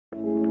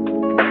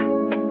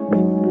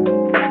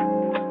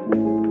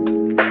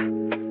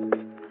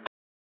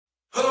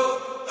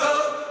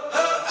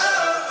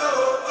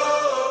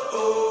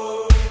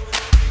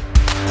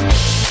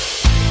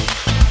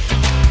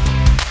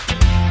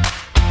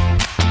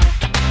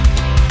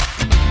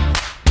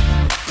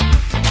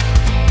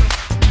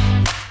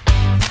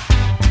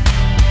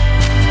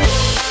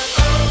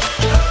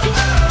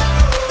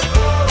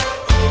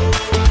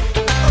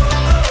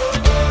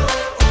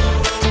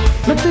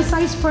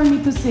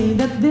to say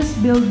that this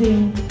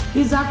building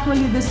is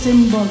actually the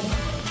symbol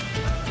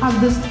of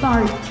the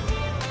start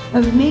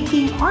of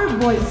making our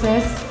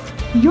voices,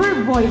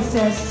 your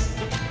voices,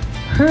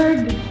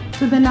 heard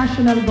to the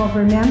national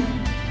government,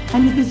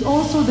 and it is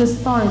also the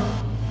start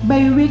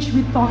by which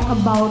we talk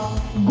about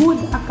good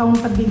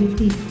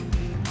accountability.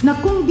 Na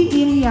kung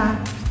diin niya,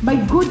 by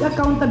good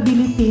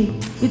accountability,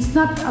 it's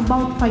not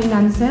about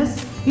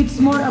finances, it's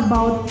more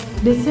about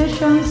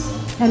decisions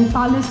and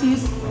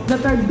policies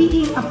that are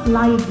being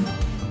applied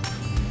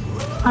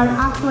are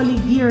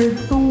actually geared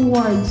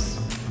towards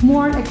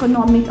more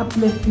economic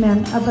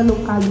upliftment of the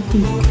locality.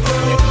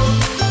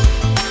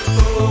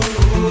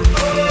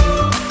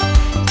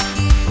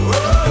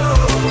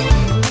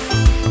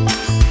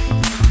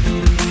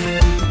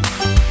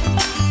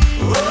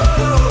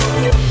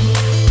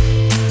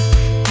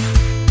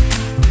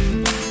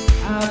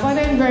 But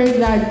I'm very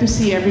glad to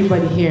see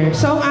everybody here.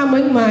 So ang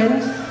amon man,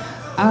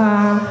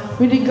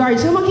 with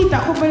regards, makita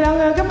ko pala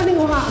nga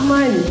kapaninguha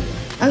man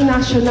ang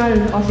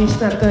national office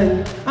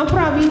natin. Ang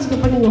province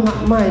kapaninguha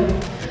man.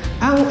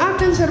 Ang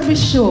ating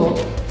serbisyo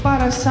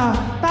para sa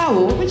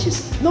tao, which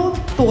is, no,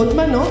 tuod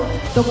man, no?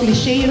 To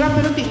cliche ra,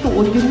 pero di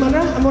tuod yun man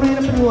ra. Amor rin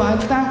na panuwaan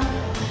ta.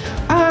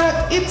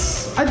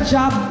 It's a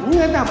job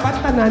nga dapat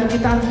tanan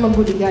kita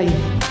magbuligay.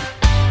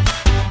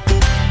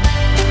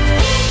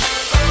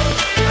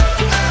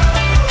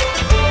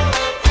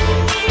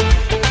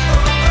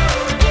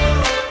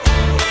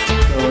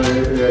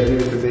 Here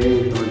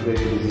today,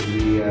 this is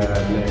the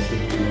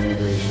blessing and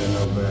inauguration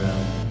of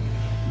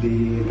the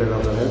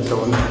Interlocal Health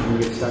Zone, in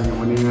which ang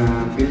muning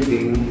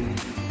building,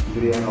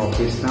 diri ang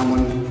office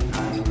namon,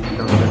 ang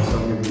Interlocal Health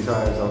Zone ng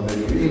Visayas of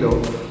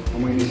Iloilo,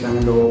 umuwi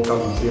siyang low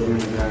council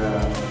ng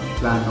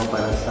plano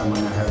para sa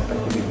mga health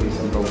activities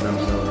and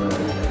programs of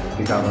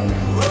the government.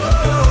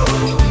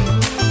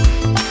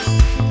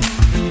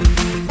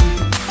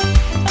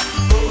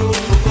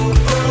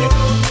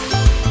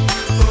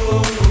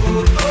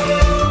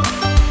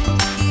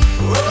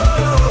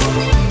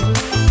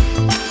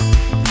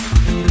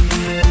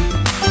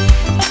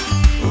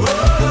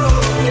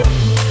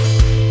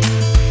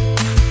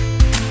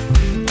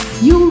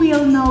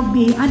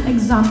 Be an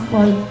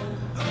example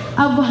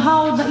of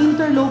how the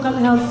interlocal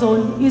health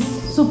zone is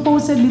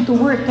supposedly to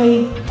work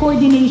kay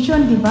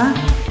coordination, di ba?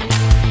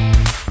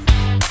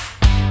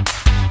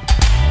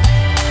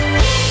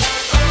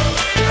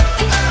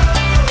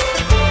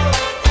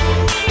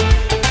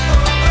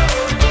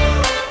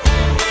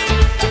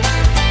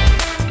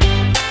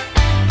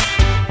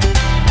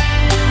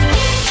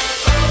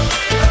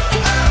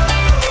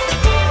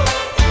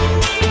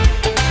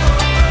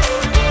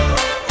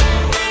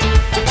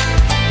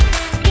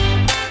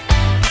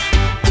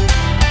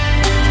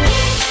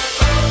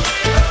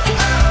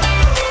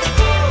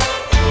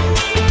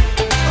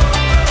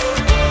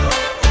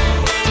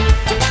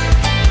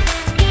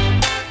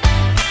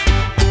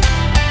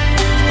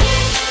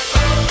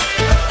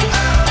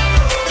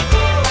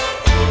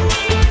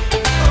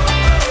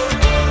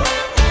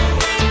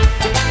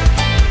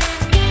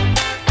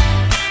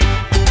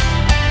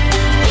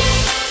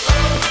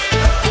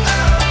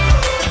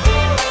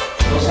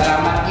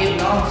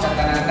 Sa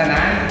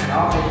tanan-tanan,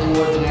 no,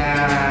 kituod nga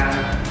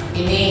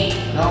ini,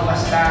 no,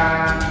 basta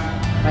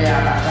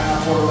mayara ka nga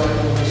forward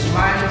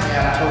congressman,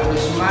 mayara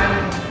congressman,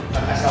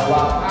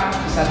 pag-asawa ka,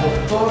 isa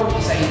doktor,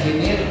 isa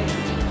engineer,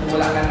 kung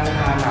wala ka nang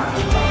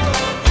hanapin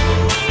pa.